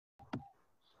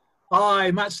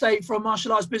Hi, Matt State from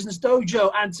Martial Arts Business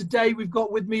Dojo, and today we've got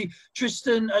with me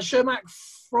Tristan Shermack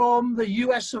from the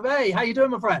US of A. How you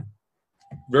doing, my friend?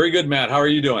 Very good, Matt. How are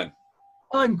you doing?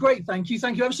 I'm great, thank you.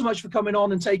 Thank you ever so much for coming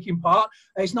on and taking part.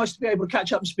 It's nice to be able to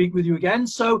catch up and speak with you again.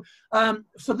 So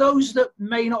for those that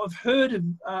may not have heard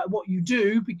of what you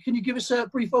do, can you give us a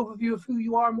brief overview of who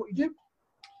you are and what you do?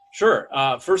 Sure.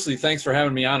 Firstly, thanks for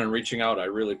having me on and reaching out. I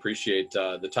really appreciate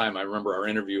the time. I remember our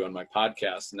interview on my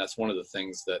podcast, and that's one of the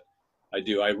things that I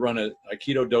do. I run an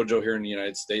Aikido dojo here in the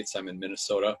United States. I'm in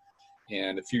Minnesota.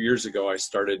 And a few years ago, I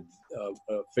started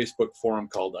a Facebook forum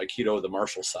called Aikido, the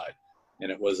Martial Side.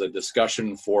 And it was a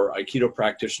discussion for Aikido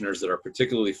practitioners that are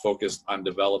particularly focused on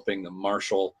developing the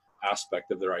martial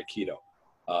aspect of their Aikido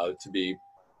to be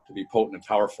potent and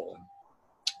powerful.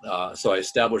 And so I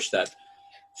established that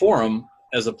forum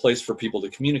as a place for people to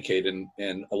communicate.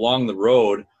 And along the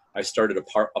road, I started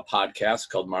a podcast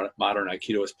called Modern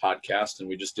Aikidoist Podcast, and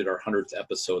we just did our 100th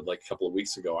episode like a couple of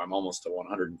weeks ago. I'm almost at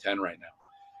 110 right now.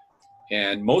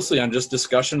 And mostly on just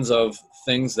discussions of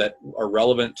things that are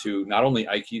relevant to not only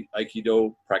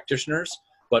Aikido practitioners,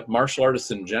 but martial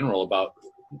artists in general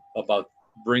about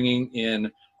bringing in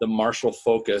the martial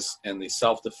focus and the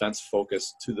self-defense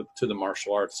focus to the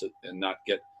martial arts and not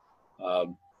get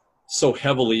so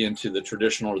heavily into the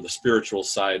traditional or the spiritual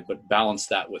side, but balance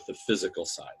that with the physical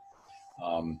side.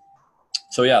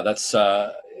 So yeah, that's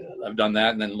I've done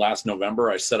that. And then last November,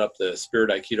 I set up the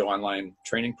Spirit Aikido online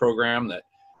training program that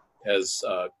has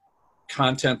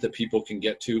content that people can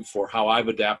get to for how I've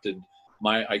adapted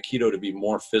my Aikido to be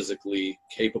more physically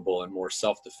capable and more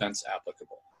self-defense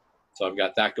applicable. So I've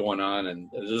got that going on, and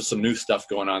there's some new stuff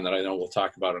going on that I know we'll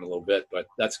talk about in a little bit, but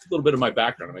that's a little bit of my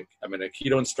background. I'm an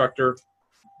Aikido instructor,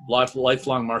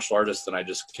 lifelong martial artist, and I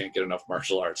just can't get enough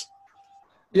martial arts.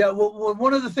 Yeah, well,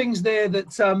 one of the things there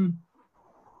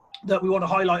that we want to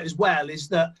highlight as well is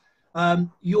that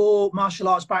your martial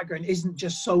arts background isn't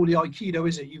just solely Aikido,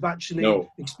 is it? You've actually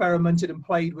experimented and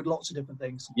played with lots of different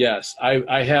things. Yes,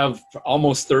 I have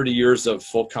almost 30 years of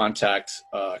full contact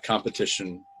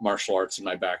competition martial arts in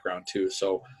my background too.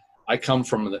 So I come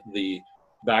from the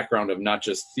background of not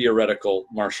just theoretical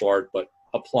martial art, but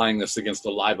applying this against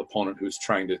a live opponent who's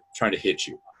trying to hit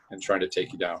you and trying to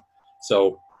take you down.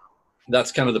 So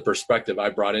that's kind of the perspective I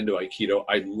brought into Aikido.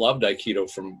 I loved Aikido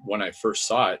from when I first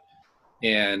saw it,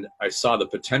 and I saw the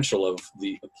potential of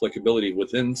the applicability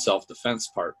within self-defense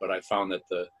part, but I found that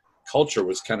the culture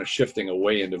was kind of shifting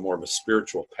away into more of a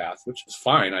spiritual path, which is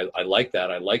fine. I like that.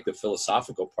 I like the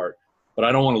philosophical part, but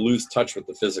I don't want to lose touch with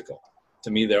the physical. To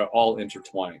me, they're all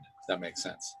intertwined, if that makes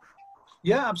sense.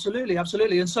 Yeah, absolutely,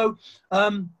 absolutely. And so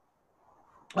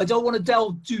I don't want to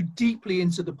delve too deeply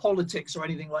into the politics or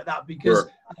anything like that, because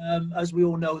as we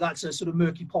all know, that's a sort of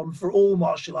murky pond for all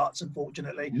martial arts,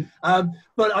 unfortunately. Mm-hmm.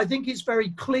 But I think it's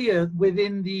very clear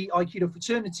within the Aikido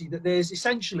fraternity that there's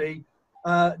essentially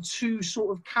two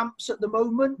sort of camps at the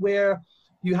moment, where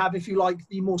you have, if you like,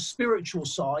 the more spiritual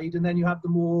side, and then you have the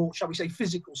more, shall we say,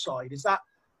 physical side. Is that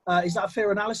a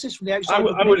fair analysis from the outside?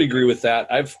 I would agree with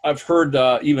that. I've heard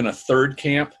even a third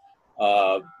camp,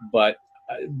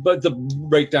 but the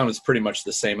breakdown is pretty much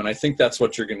the same. And I think that's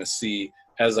what you're going to see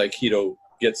as Aikido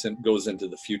goes into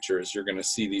the future, is you're going to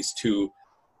see these two,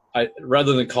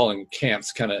 rather than calling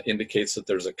camps, kind of indicates that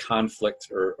there's a conflict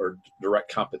or direct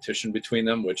competition between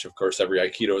them, which of course every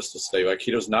Aikidoist will say,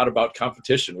 Aikido is not about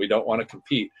competition. We don't want to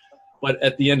compete. But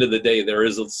at the end of the day, there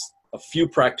is a few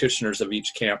practitioners of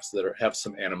each camps that have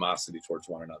some animosity towards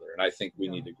one another. And I think we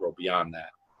need to grow beyond that.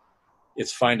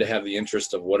 It's fine to have the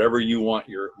interest of whatever you want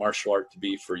your martial art to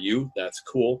be for you. That's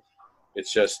cool.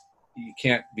 It's just, you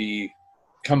can't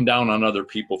come down on other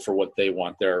people for what they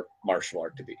want their martial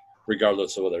art to be,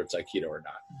 regardless of whether it's Aikido or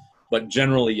not. But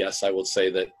generally, yes, I will say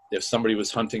that if somebody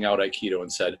was hunting out Aikido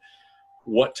and said,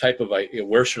 what type of,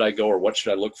 where should I go or what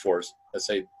should I look for? I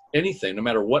say anything, no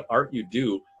matter what art you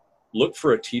do, look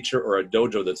for a teacher or a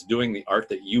dojo that's doing the art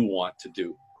that you want to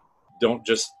do. Don't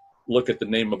just look at the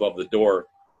name above the door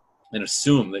and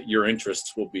assume that your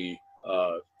interests will be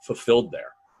fulfilled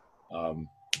there.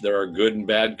 There are good and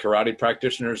bad karate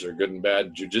practitioners, there are good and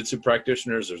bad jiu-jitsu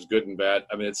practitioners, there's good and bad.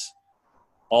 I mean, it's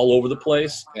all over the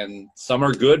place, and some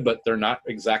are good, but they're not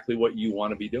exactly what you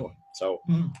want to be doing. So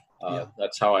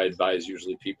that's how I advise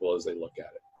usually people as they look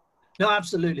at it. No,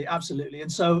 absolutely, absolutely.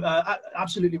 And so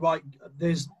absolutely right.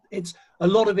 It's a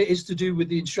lot of it is to do with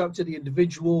the instructor, the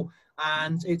individual,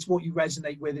 and it's what you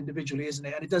resonate with individually, isn't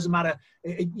it? And it doesn't matter.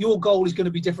 Your goal is going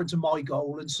to be different to my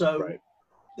goal, and so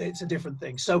it's a different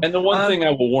thing. So, and the one thing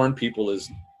I will warn people is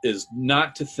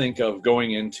not to think of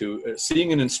going into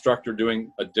seeing an instructor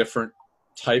doing a different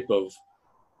type of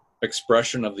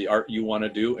expression of the art you want to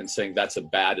do and saying that's a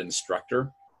bad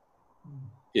instructor.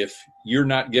 If you're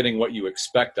not getting what you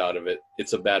expect out of it,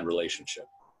 it's a bad relationship.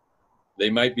 They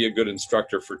might be a good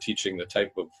instructor for teaching the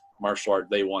type of martial art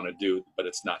they want to do, but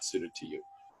it's not suited to you.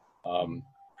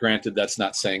 Granted, that's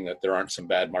not saying that there aren't some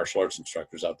bad martial arts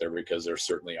instructors out there, because there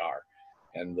certainly are.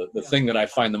 And the thing that I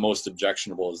find the most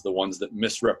objectionable is the ones that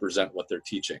misrepresent what they're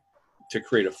teaching to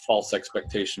create a false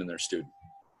expectation in their student.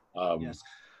 Yes,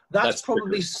 that's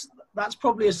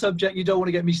probably a subject you don't want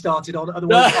to get me started on.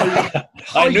 Otherwise,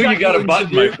 I knew you got a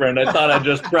button, my friend. I thought I'd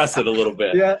just press it a little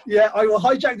bit. Yeah, I will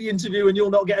hijack the interview, and you'll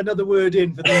not get another word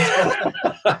in for these.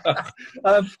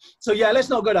 So yeah, let's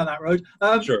not go down that road.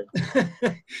 Sure.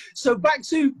 So back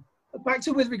to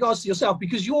with regards to yourself,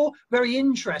 because you're very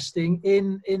interesting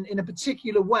in a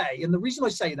particular way, and the reason I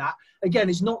say that again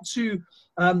is not to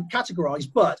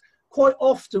categorize, but quite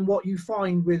often what you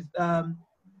find with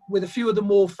a few of the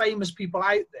more famous people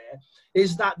out there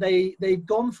is that they've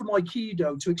gone from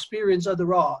Aikido to experience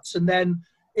other arts, and then,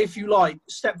 if you like,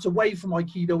 stepped away from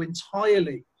Aikido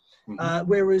entirely.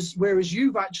 Whereas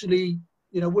you've actually,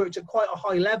 worked at quite a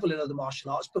high level in other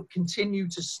martial arts, but continue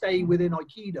to stay within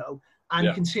Aikido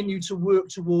and continue to work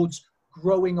towards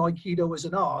growing Aikido as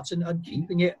an art and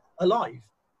keeping it alive.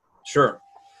 Sure.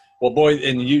 Well, boy,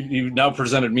 and you now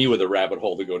presented me with a rabbit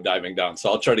hole to go diving down, so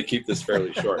I'll try to keep this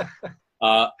fairly short.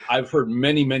 I've heard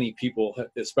many people,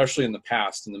 especially in the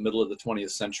past, in the middle of the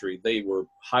 20th century, they were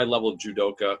high-level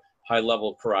judoka,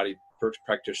 high-level karate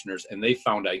practitioners, and they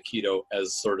found Aikido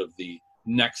as sort of the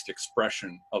next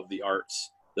expression of the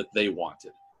arts that they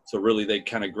wanted. So really, they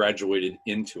kind of graduated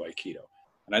into Aikido.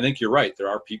 And I think you're right. There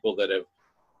are people that have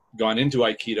gone into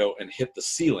Aikido and hit the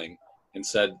ceiling and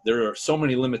said, there are so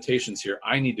many limitations here,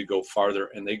 I need to go farther,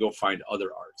 and they go find other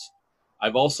arts.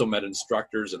 I've also met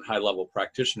instructors and high-level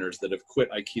practitioners that have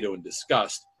quit Aikido in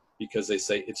disgust because they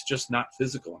say it's just not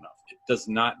physical enough. It does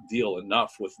not deal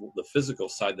enough with the physical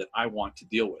side that I want to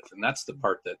deal with. And that's the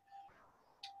part that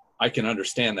I can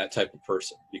understand, that type of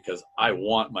person, because I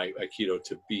want my Aikido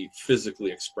to be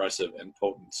physically expressive and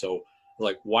potent. So,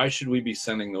 like, why should we be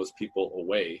sending those people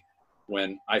away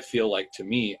when I feel like, to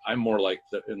me, I'm more like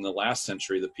in the last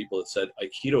century, the people that said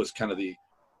Aikido is kind of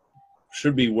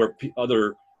should be where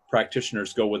other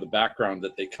practitioners go with the background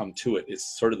that they come to it.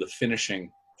 It's sort of the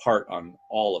finishing part on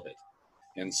all of it.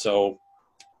 And so,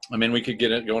 I mean, we could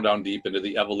go down deep into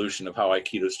the evolution of how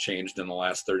Aikido's changed in the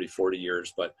last 30, 40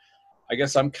 years, but I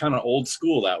guess I'm kind of old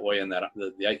school that way, in that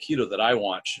the Aikido that I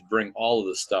want should bring all of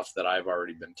the stuff that I've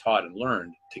already been taught and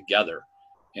learned together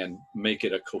and make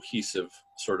it a cohesive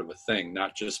sort of a thing,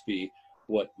 not just be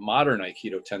what modern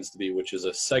Aikido tends to be, which is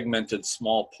a segmented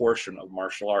small portion of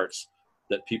martial arts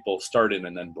that people start in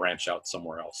and then branch out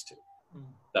somewhere else to.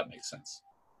 That makes sense.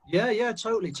 Yeah,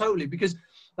 totally. Because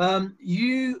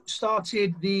you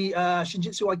started the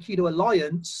Shinjitsu Aikido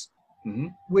Alliance,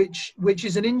 which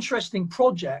is an interesting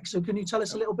project. So can you tell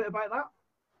us a little bit about that?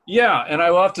 Yeah, and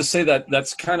I will have to say that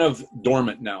that's kind of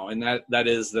dormant now, and that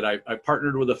is that I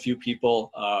partnered with a few people,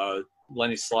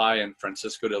 Lenny Sly and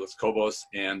Francisco de los Cobos,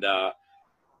 and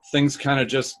things kind of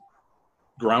just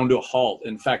ground to a halt.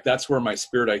 In fact, that's where my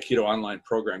Spirit Aikido online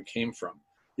program came from.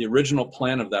 The original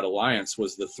plan of that alliance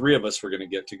was the three of us were going to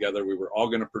get together. We were all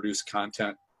going to produce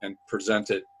content and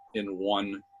present it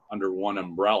under one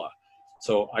umbrella.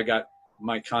 So I got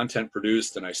my content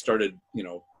produced, and I started,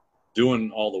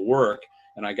 doing all the work,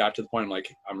 and I got to the point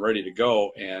I'm ready to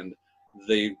go, and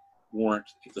they weren't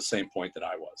at the same point that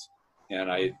I was.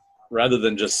 And rather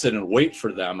than just sit and wait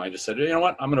for them, I just said, you know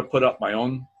what, I'm going to put up my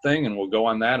own thing, and we'll go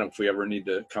on that. And if we ever need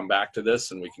to come back to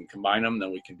this and we can combine them, then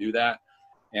we can do that.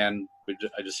 And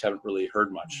I just haven't really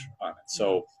heard much on it.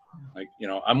 So,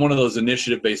 I'm one of those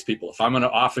initiative-based people. If I'm going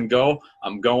to off and go,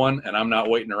 I'm going, and I'm not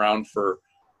waiting around for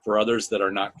others that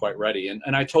are not quite ready.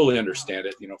 And I totally understand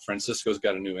it. Francisco's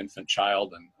got a new infant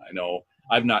child, and I know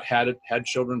I've not had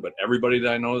children, but everybody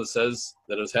that I know that says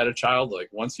that has had a child, like,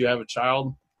 once you have a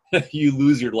child, you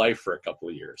lose your life for a couple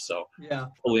of years. So yeah,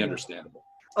 totally understandable.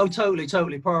 Oh, totally.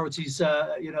 Priorities,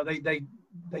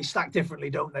 they stack differently,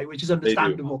 don't they? Which is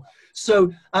understandable.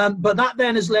 So, but that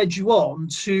then has led you on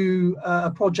to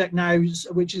a project now,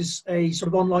 which is a sort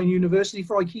of online university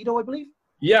for Aikido, I believe.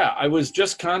 Yeah, I was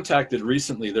just contacted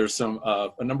recently. There's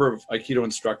a number of Aikido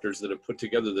instructors that have put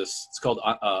together this. It's called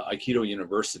Aikido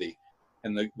University.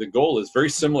 And the goal is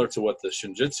very similar to what the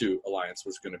Shinjitsu Alliance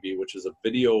was going to be, which is a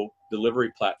video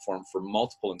delivery platform for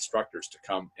multiple instructors to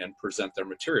come and present their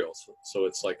materials. So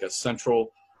it's like a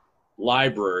central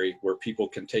library where people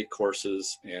can take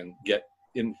courses and get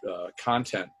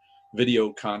content,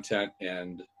 video content,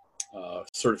 and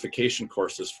certification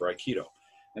courses for Aikido.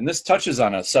 And this touches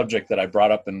on a subject that I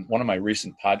brought up in one of my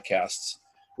recent podcasts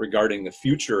regarding the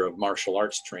future of martial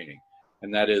arts training.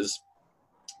 And that is,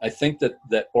 I think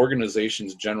that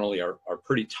organizations generally are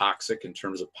pretty toxic in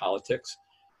terms of politics.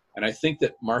 And I think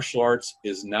that martial arts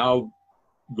is now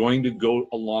going to go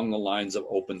along the lines of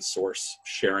open source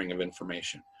sharing of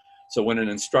information. So when an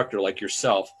instructor like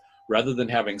yourself, rather than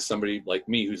having somebody like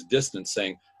me who's distant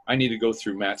saying, I need to go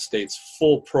through Matt State's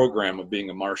full program of being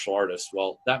a martial artist,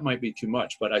 well, that might be too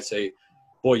much. But I say,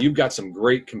 boy, you've got some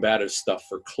great combative stuff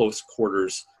for close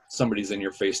quarters, somebody's in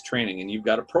your face training, and you've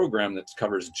got a program that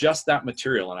covers just that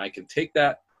material, and I can take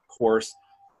that course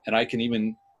and I can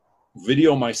even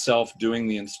video myself doing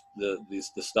the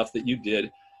stuff that you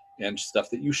did and stuff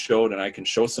that you showed, and I can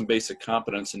show some basic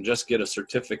competence and just get a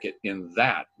certificate in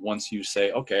that. Once you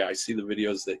say, okay, I see the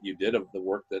videos that you did of the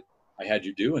work that I had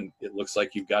you do, and it looks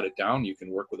like you've got it down, you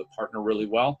can work with a partner really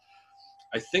well.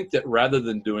 I think that rather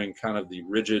than doing kind of the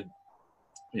rigid,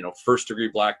 first degree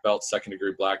black belt, second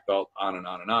degree black belt, on and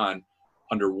on and on,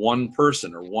 under one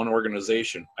person or one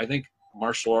organization, I think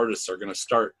martial artists are going to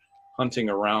start hunting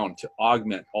around to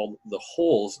augment all the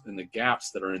holes and the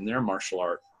gaps that are in their martial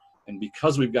art. And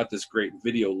because we've got this great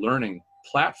video learning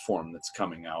platform that's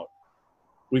coming out,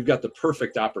 we've got the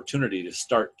perfect opportunity to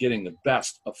start getting the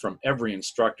best from every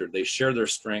instructor. They share their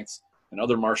strengths, and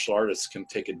other martial artists can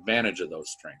take advantage of those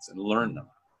strengths and learn them.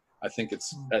 I think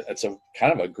it's a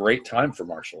kind of a great time for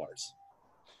martial arts.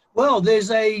 Well, there's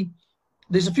a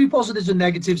few positives and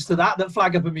negatives to that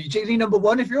flag up immediately. Number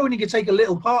one, if you're only going to take a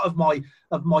little part of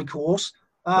my course,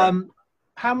 right,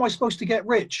 how am I supposed to get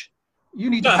rich? You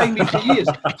need to pay me for years.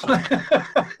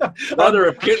 Brother,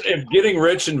 if getting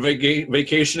rich and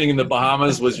vacationing in the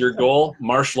Bahamas was your goal,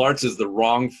 martial arts is the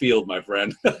wrong field, my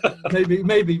friend.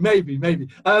 maybe.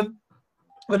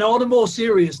 But on a more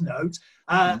serious note,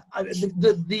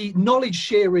 the knowledge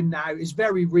sharing now is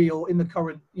very real in the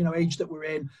current age that we're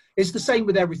in. It's the same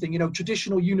with everything.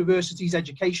 Traditional universities,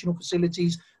 educational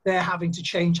facilities, they're having to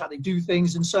change how they do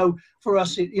things, and so for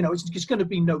us, it's going to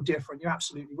be no different. You're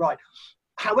absolutely right.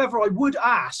 However, I would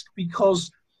ask,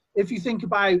 because if you think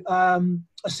about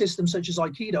a system such as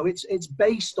Aikido, it's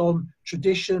based on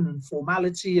tradition and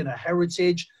formality and a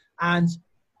heritage, and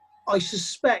I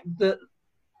suspect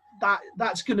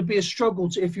that's going to be a struggle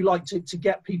to, if you like, to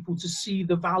get people to see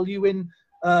the value in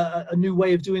a new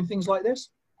way of doing things like this.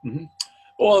 Mm-hmm.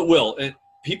 Well, it will.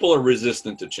 People are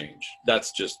resistant to change.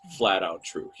 That's just flat out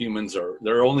true.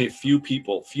 There are only a few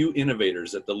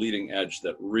innovators at the leading edge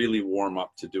that really warm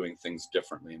up to doing things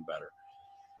differently and better.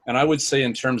 And I would say,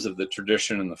 in terms of the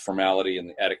tradition and the formality and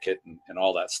the etiquette and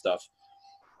all that stuff,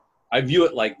 I view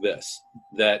it like this,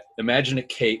 that imagine a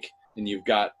cake and you've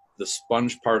got the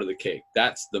sponge part of the cake.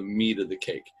 That's the meat of the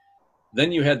cake.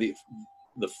 Then you had the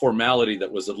formality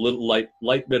that was a little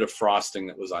light bit of frosting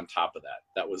that was on top of that.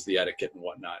 That was the etiquette and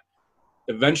whatnot.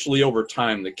 Eventually, over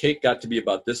time, the cake got to be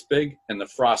about this big and the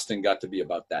frosting got to be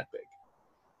about that big.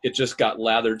 It just got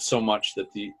lathered so much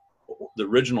that the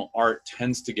original art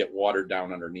tends to get watered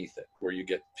down underneath it, where you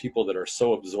get people that are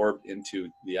so absorbed into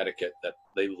the etiquette that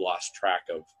they've lost track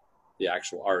of the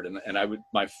actual art. And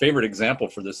my favorite example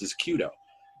for this is Kyudo.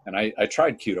 And I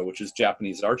tried Kyudo, which is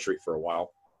Japanese archery, for a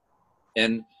while.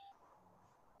 And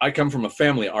I come from a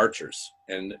family of archers.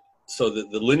 And so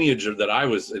the lineage that I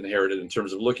was inherited in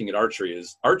terms of looking at archery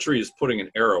is putting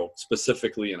an arrow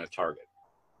specifically in a target.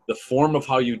 The form of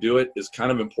how you do it is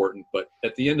kind of important, but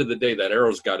at the end of the day, that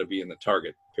arrow's got to be in the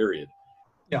target, period.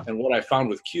 Yeah. And what I found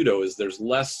with Kyudo is there's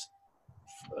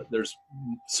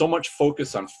so much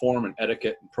focus on form and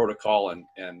etiquette and protocol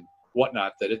and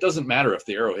whatnot that it doesn't matter if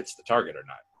the arrow hits the target or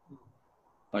not.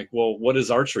 Like, well, what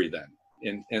is archery then?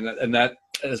 And that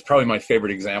is probably my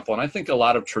favorite example. And I think a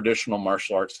lot of traditional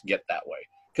martial arts get that way,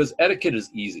 because etiquette is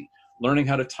easy. Learning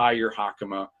how to tie your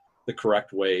hakama the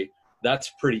correct way,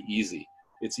 that's pretty easy.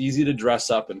 It's easy to dress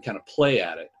up and kind of play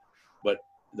at it, but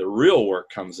the real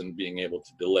work comes in being able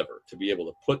to deliver, to be able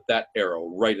to put that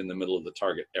arrow right in the middle of the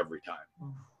target every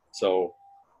time. So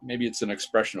maybe it's an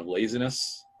expression of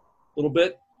laziness a little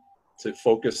bit, to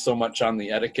focus so much on the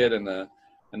etiquette and the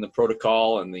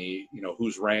protocol and the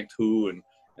who's ranked who and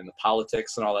the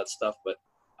politics and all that stuff. But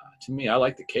to me, I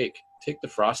like the cake. Take the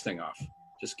frosting off.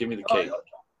 Just give me the cake.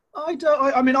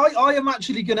 I am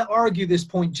actually going to argue this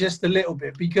point just a little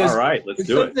bit, because all right, let's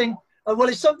do it. Well,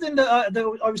 it's something that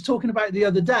I was talking about the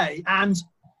other day, and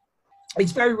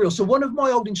it's very real. So one of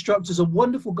my old instructors, a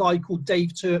wonderful guy called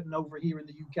Dave Turton over here in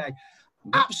the UK,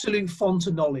 absolute font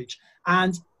of knowledge,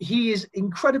 and he is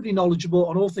incredibly knowledgeable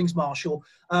on all things martial,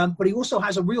 but he also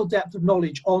has a real depth of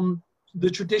knowledge on the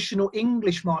traditional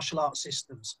English martial arts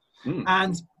systems.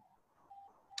 And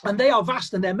And they are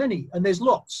vast and they're many and there's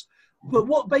lots. But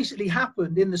what basically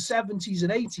happened in the 70s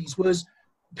and 80s was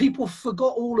people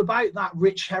forgot all about that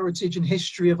rich heritage and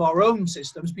history of our own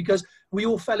systems, because we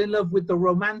all fell in love with the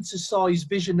romanticized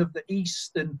vision of the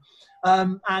East and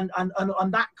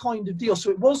that kind of deal.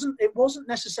 So it wasn't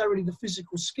necessarily the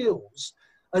physical skills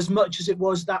as much as it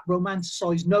was that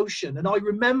romanticized notion. And I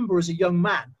remember as a young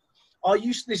man,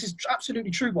 this is absolutely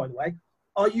true, by the way,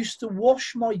 I used to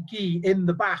wash my gi in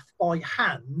the bath by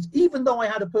hand, even though I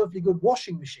had a perfectly good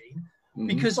washing machine,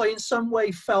 because I in some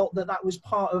way felt that was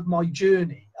part of my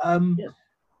journey.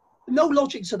 No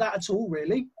logic to that at all,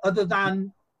 really, other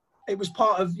than it was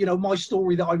part of, you know, my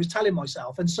story that I was telling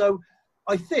myself. And so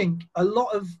I think a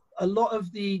lot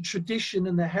of the tradition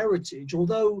and the heritage,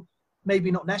 although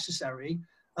maybe not necessary,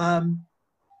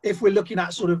 if we're looking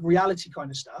at sort of reality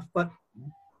kind of stuff, but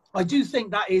I do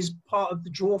think that is part of the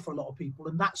draw for a lot of people,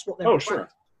 and that's what they're. Oh, sure.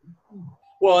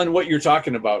 Well, and what you're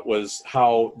talking about was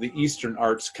how the Eastern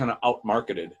arts kind of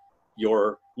outmarketed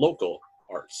your local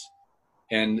arts.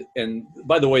 And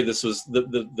by the way, this was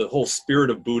the whole spirit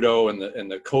of Budo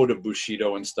and the code of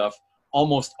Bushido and stuff.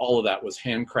 Almost all of that was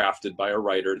handcrafted by a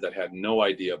writer that had no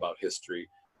idea about history.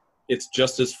 It's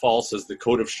just as false as the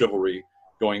code of chivalry,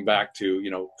 going back to, you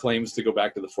know, claims to go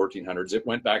back to the 1400s. It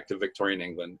went back to Victorian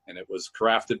England, and it was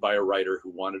crafted by a writer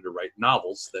who wanted to write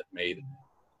novels that made,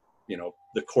 you know,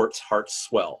 the court's heart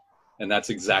swell. And that's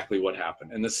exactly what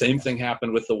happened. And the same thing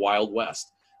happened with the Wild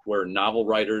West, where novel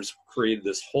writers created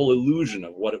this whole illusion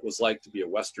of what it was like to be a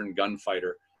Western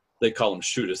gunfighter. They call them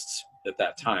shootists at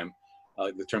that time.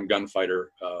 The term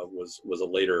gunfighter was a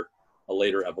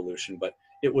later evolution, but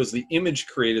it was the image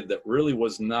created that really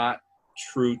was not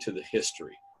true to the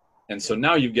history. And so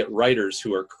now you get writers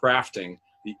who are crafting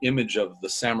the image of the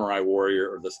samurai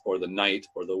warrior or the knight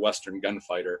or the Western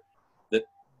gunfighter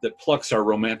that plucks our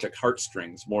romantic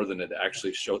heartstrings more than it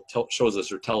actually shows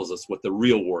us or tells us what the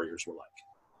real warriors were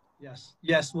like.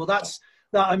 Yes. Well, that.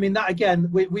 I mean, that again,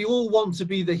 we all want to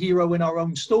be the hero in our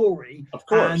own story. Of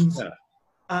course.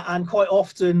 And quite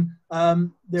often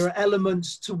there are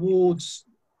elements towards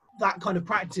that kind of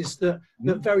practice that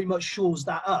very much shores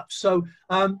that up. So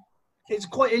it's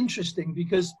quite interesting,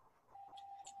 because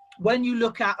when you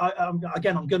look at,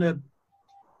 again, I'm going to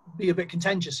be a bit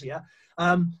contentious here,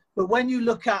 but when you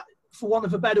look at, for want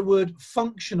of a better word,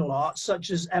 functional arts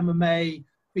such as MMA,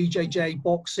 BJJ,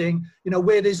 boxing, you know,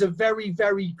 where there's a very,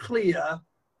 very clear,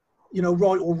 you know,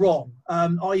 right or wrong,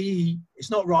 i.e.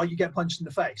 it's not right, you get punched in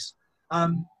the face.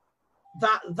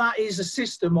 That is a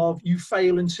system of you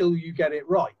fail until you get it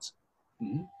right.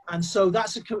 And so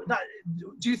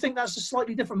do you think that's a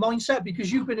slightly different mindset, because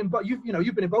you've been in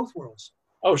both worlds?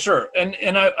 Oh, sure.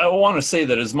 And I want to say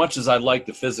that as much as I like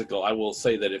the physical, I will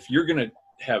say that if you're going to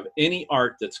have any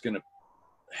art that's going to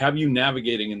have you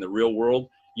navigating in the real world,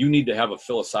 you need to have a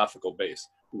philosophical base.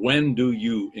 When do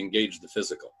you engage the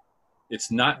physical?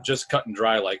 It's not just cut and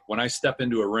dry. Like when I step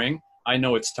into a ring, I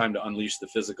know it's time to unleash the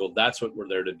physical. That's what we're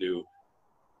there to do.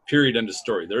 Period. End of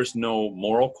story. There's no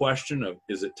moral question of,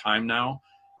 is it time now?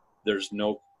 There's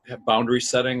no boundary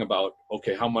setting about,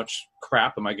 okay, how much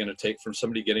crap am I going to take from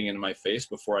somebody getting into my face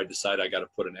before I decide I got to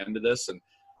put an end to this? And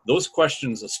those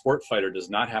questions a sport fighter does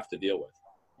not have to deal with.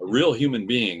 A real human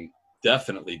being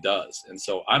definitely does. And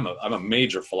so I'm a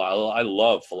major philosopher. I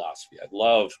love philosophy. I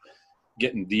love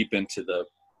getting deep into the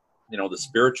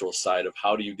spiritual side of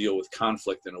how do you deal with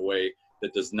conflict in a way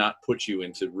that does not put you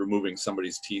into removing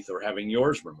somebody's teeth or having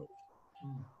yours removed.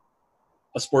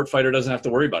 A sport fighter doesn't have to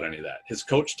worry about any of that. His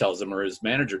coach tells him, or his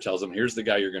manager tells him, here's the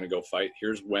guy you're going to go fight.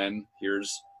 Here's when,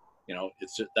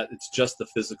 it's just the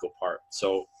physical part.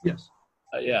 So yes.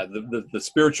 The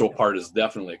spiritual part is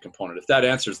definitely a component. If that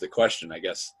answers the question, I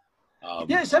guess.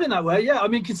 It's said in that way. Yeah. I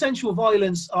mean, consensual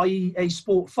violence, i.e. a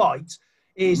sport fight,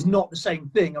 is not the same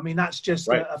thing. I mean, that's just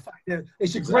right. a fact.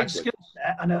 It's a great skill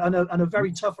set and a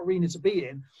very tough arena to be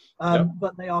in,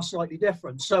 but they are slightly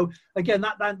different. So again,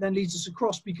 that then leads us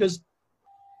across, because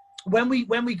when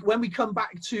we come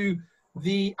back to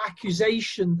the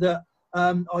accusation that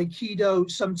Aikido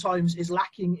sometimes is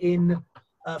lacking in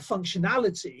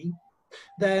functionality,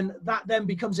 then that then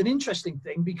becomes an interesting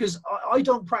thing, because I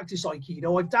don't practice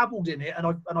Aikido. I've dabbled in it, and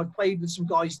I've played with some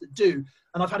guys that do,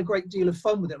 and I've had a great deal of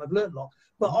fun with it. I've learned a lot,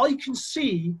 but I can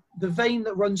see the vein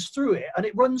that runs through it, and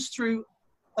it runs through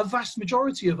a vast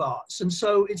majority of arts. And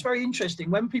so it's very interesting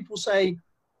when people say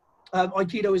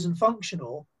Aikido isn't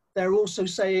functional, they're also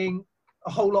saying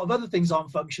a whole lot of other things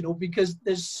aren't functional, because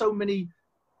there's so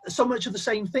much of the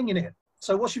same thing in it.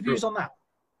 So what's your views on that?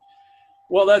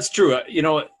 Well, that's true.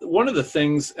 One of the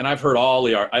things, and I've heard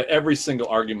every single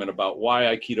argument about why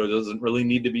Aikido doesn't really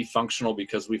need to be functional,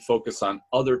 because we focus on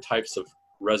other types of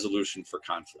resolution for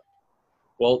conflict.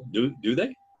 Well, do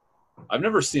they? I've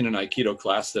never seen an Aikido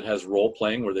class that has role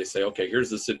playing where they say, okay, here's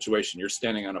the situation. You're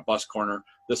standing on a bus corner.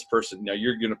 This person, now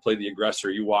you're going to play the aggressor.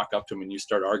 You walk up to him and you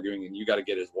start arguing and you got to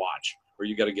get his watch or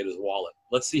you got to get his wallet.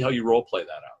 Let's see how you role play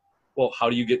that out. Well, how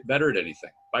do you get better at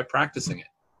anything? By practicing it.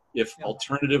 If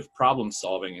alternative problem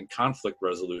solving and conflict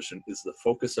resolution is the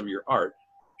focus of your art,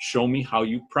 show me how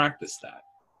you practice that.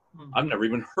 I've never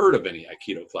even heard of any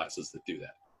Aikido classes that do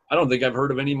that. I don't think I've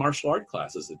heard of any martial art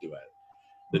classes that do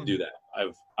that.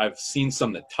 I've seen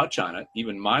some that touch on it.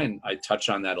 Even mine, I touch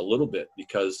on that a little bit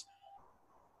because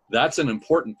that's an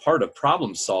important part of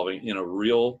problem solving in a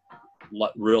real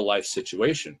life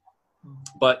situation.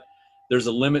 But there's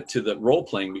a limit to the role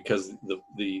playing because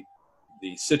the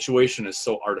situation is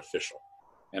so artificial.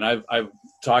 And I've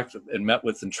talked and met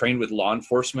with and trained with law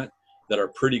enforcement that are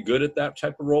pretty good at that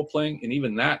type of role playing, and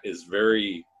even that is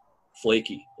very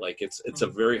flaky. Like it's a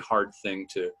very hard thing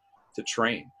to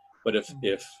train. But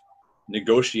if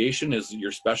negotiation is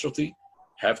your specialty,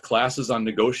 have classes on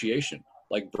negotiation.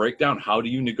 Like break down, how do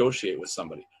you negotiate with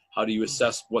somebody? How do you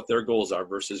assess what their goals are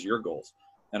versus your goals?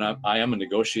 And I am a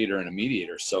negotiator and a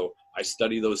mediator, so I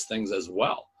study those things as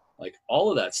well. Like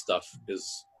all of that stuff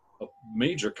is a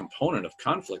major component of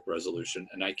conflict resolution,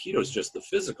 and Aikido is just the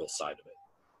physical side of it.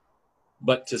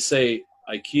 But to say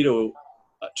Aikido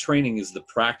training is the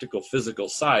practical physical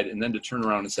side, and then to turn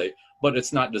around and say, but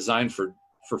it's not designed for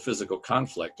physical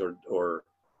conflict or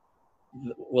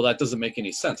well, that doesn't make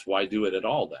any sense. Why do it at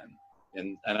all then?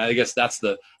 And I guess that's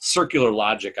the circular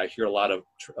logic I hear a lot of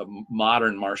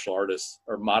modern martial artists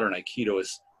or modern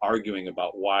Aikidoists arguing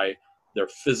about why their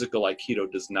physical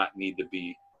Aikido does not need to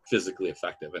be physically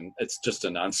effective. And it's just a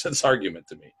nonsense argument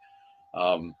to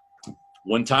me.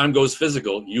 When time goes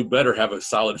physical, you better have a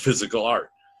solid physical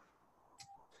art.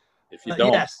 If you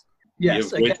don't,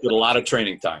 you've wasted a lot of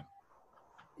training time.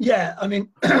 Yeah, I mean,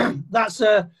 that's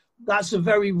a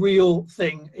very real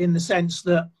thing in the sense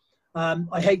that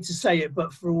I hate to say it,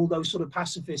 but for all those sort of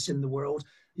pacifists in the world,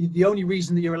 the only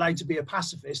reason that you're allowed to be a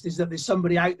pacifist is that there's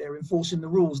somebody out there enforcing the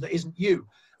rules that isn't you.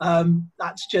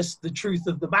 That's just the truth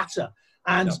of the matter.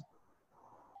 And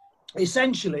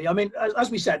essentially, I mean, as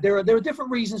we said, there are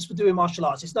different reasons for doing martial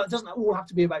arts. It doesn't all have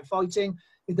to be about fighting.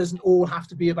 It doesn't all have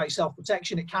to be about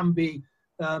self-protection. It can be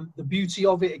the beauty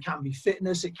of it. It can be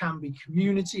fitness. It can be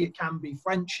community. It can be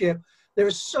friendship. There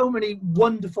are so many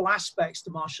wonderful aspects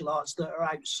to martial arts that are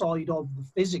outside of the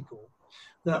physical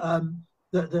that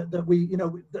that we, you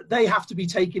know, that they have to be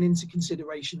taken into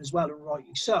consideration as well, and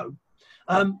rightly so.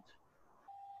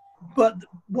 But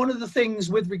one of the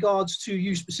things with regards to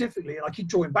you specifically, and I keep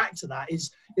drawing back to that,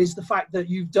 is the fact that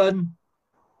you've done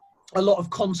a lot of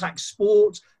contact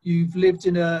sport. You've lived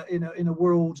in a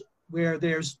world where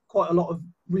there's quite a lot of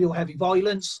real heavy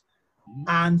violence,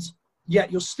 and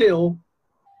yet you're still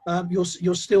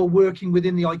working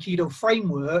within the Aikido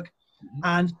framework.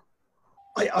 And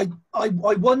I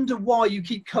wonder why you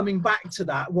keep coming back to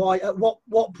that. Why, at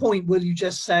what point will you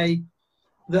just say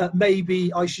that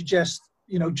maybe I should just,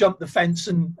 you know, jump the fence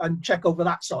and check over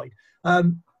that side?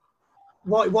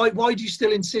 Why do you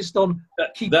still insist on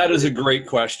keeping that? Is a great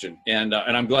question, and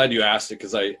I'm glad you asked it,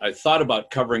 because I thought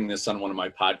about covering this on one of my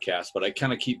podcasts, but I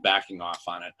kind of keep backing off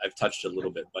on it. I've touched it a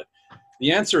little bit, but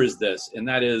the answer is this, and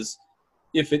that is,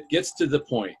 if it gets to the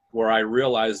point where I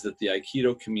realize that the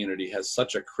Aikido community has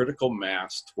such a critical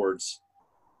mass towards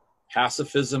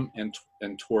pacifism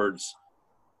and towards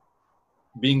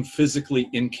being physically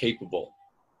incapable,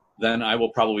 then I will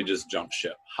probably just jump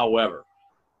ship. However,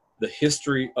 the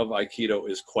history of Aikido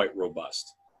is quite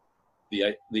robust.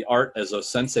 The art as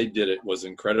O-sensei did it was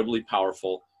incredibly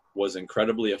powerful, was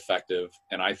incredibly effective,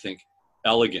 and I think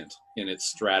elegant in its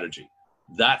strategy.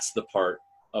 That's the part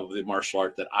of the martial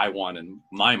art that I want in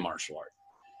my martial art.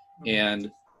 And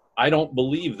I don't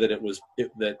believe that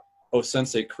that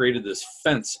O-sensei created this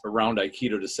fence around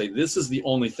Aikido to say, this is the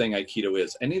only thing Aikido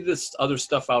is. Any of this other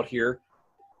stuff out here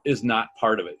is not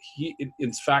part of it. He,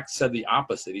 in fact, said the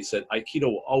opposite. He said Aikido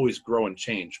will always grow and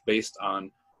change based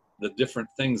on the different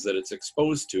things that it's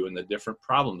exposed to and the different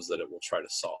problems that it will try to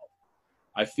solve.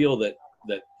 I feel that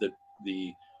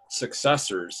the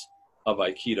successors of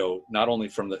Aikido, not only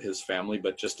from his family,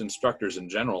 but just instructors in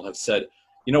general, have said,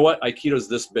 you know what, Aikido's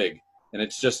this big. And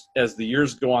it's just, as the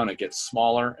years go on, it gets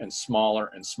smaller and smaller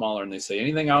and smaller. And they say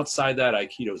anything outside that,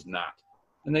 Aikido's not.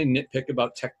 And they nitpick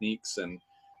about techniques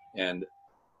and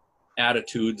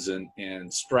attitudes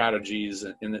and strategies.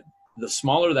 And the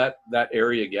smaller that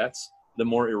area gets, the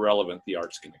more irrelevant the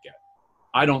art's going to get.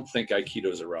 I don't think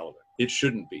Aikido is irrelevant. It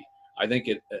shouldn't be. I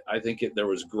think there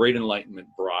was great enlightenment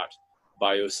brought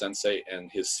by O-sensei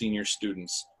and his senior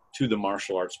students to the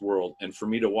martial arts world. And for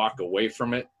me to walk away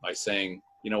from it by saying,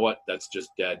 you know what, that's just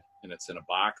dead and it's in a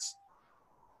box.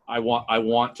 I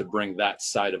want to bring that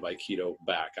side of Aikido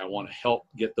back. I want to help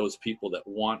get those people that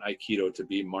want Aikido to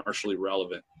be martially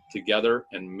relevant together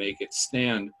and make it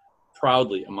stand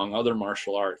proudly among other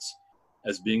martial arts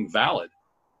as being valid.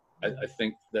 I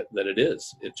think that it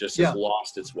is. It just has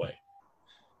lost its way.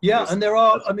 Yeah, and there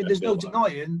are, I mean, there's no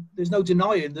denying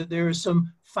that there are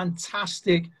some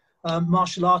fantastic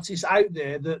martial artists out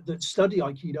there that study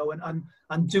Aikido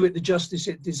and do it the justice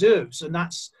it deserves. And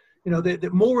that's, you know, the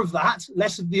more of that,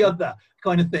 less of the other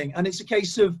kind of thing. And it's a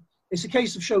case of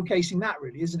showcasing that,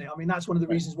 really, isn't it? I mean, that's one of the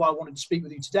reasons why I wanted to speak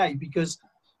with you today, because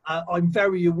I'm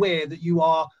very aware that you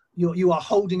are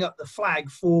holding up the flag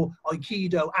for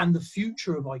Aikido and the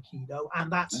future of Aikido.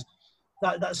 And that's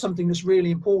something that's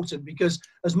really important, because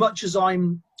as much as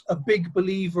I'm a big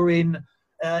believer in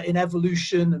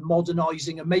evolution and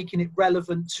modernizing and making it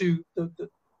relevant to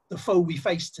the foe we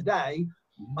face today,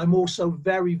 I'm also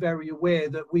very, very aware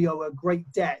that we owe a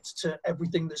great debt to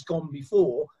everything that's gone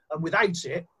before, and without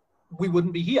it, we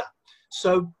wouldn't be here.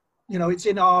 So, you know, it's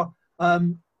in our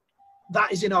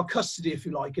that is in our custody, if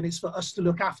you like, and it's for us to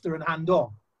look after and hand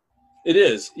on. It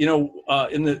is. You know,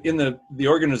 in the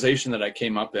organization that I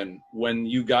came up in, when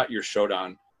you got your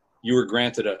Shodan, you were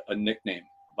granted a nickname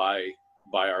by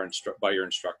your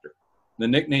instructor. The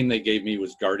nickname they gave me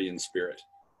was Guardian Spirit,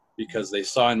 because they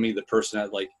saw in me the person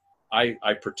that, like, I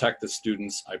protect the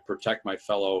students, I protect my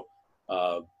fellow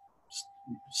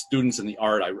students in the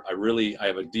art. I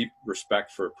have a deep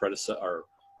respect for our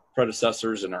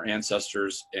predecessors and our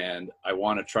ancestors, and I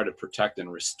want to try to protect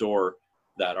and restore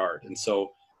that art. And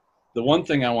so the one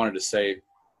thing I wanted to say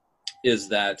is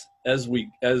that as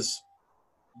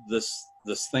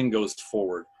this thing goes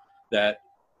forward, that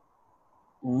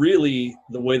really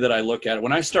the way that I look at it,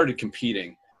 when I started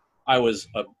competing, I was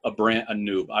a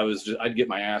noob. I'd get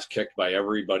my ass kicked by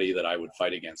everybody that I would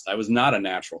fight against. I was not a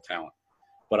natural talent,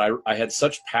 but I had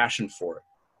such passion for it.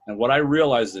 And what I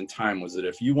realized in time was that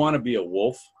if you want to be a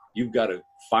wolf, you've got to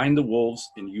find the wolves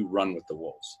and you run with the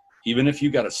wolves. Even if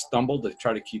you got to stumble to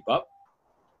try to keep up,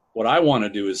 what I want to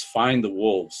do is find the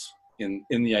wolves in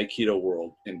the Aikido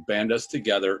world and band us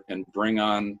together and bring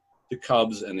on the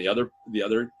cubs and the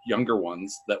other younger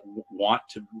ones that want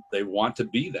to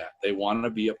be that. They want to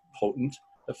be a potent,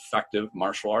 effective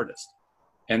martial artist.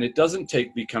 And it doesn't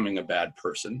take becoming a bad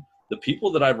person. The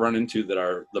people that I've run into that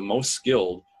are the most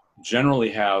skilled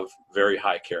generally have very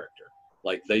high character.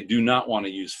 Like, they do not want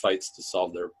to use fights to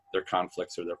solve their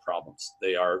conflicts or their problems.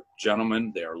 They are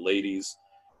gentlemen, they are ladies,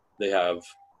 they have,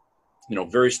 you know,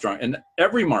 very strong, and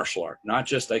every martial art, not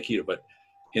just Aikido, but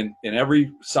in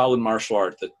every solid martial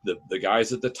art, the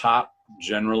guys at the top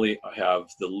generally have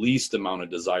the least amount of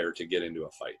desire to get into a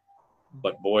fight.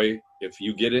 But boy,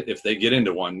 if they get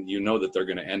into one, you know that they're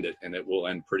going to end it, and it will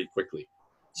end pretty quickly.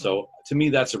 So to me,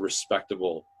 that's a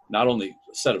respectable, not only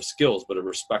set of skills, but a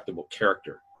respectable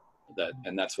character.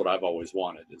 And that's what I've always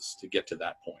wanted, is to get to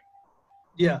that point.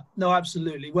 Yeah, no,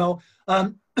 absolutely. Well,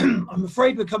 I'm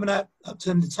afraid we're coming up to the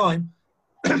end of time.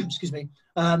 Excuse me.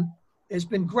 It's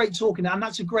been great talking, and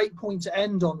that's a great point to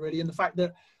end on, really. And the fact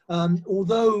that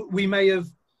although we may have,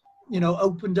 you know,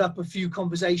 opened up a few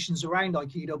conversations around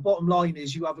Aikido, bottom line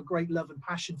is you have a great love and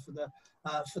passion for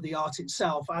the art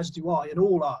itself, as do I, and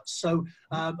all arts. So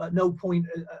at no point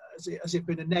has it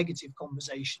been a negative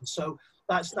conversation. So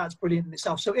that's brilliant in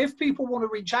itself. So if people want to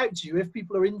reach out to you, if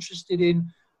people are interested in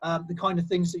the kind of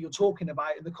things that you're talking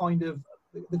about and the kind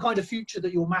of future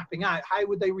that you're mapping out, how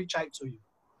would they reach out to you?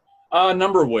 A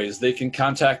number of ways. They can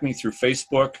contact me through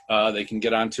Facebook. They can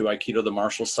get onto Aikido the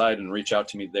Martial site and reach out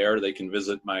to me there. They can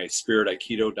visit my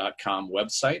spiritaikido.com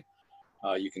website.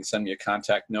 You can send me a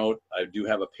contact note. I do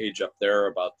have a page up there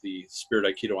about the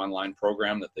Spirit Aikido online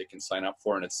program that they can sign up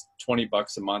for, and it's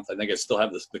 $20 a month. I think I still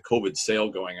have the COVID sale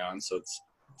going on, so it's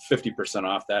 50%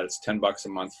 off that. It's $10 a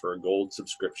month for a gold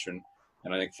subscription,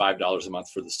 and I think $5 a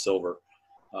month for the silver,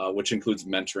 which includes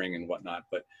mentoring and whatnot.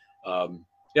 But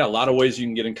yeah, a lot of ways you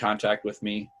can get in contact with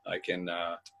me. I can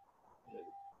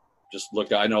just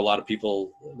look. I know a lot of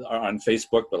people are on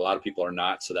Facebook, but a lot of people are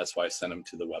not, so that's why I send them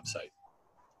to the website.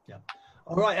 Yeah.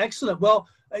 All right, excellent. Well,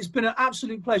 it's been an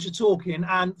absolute pleasure talking,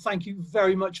 and thank you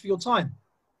very much for your time.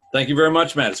 Thank you very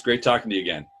much, Matt. It's great talking to you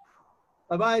again.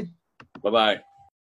 Bye-bye. Bye-bye.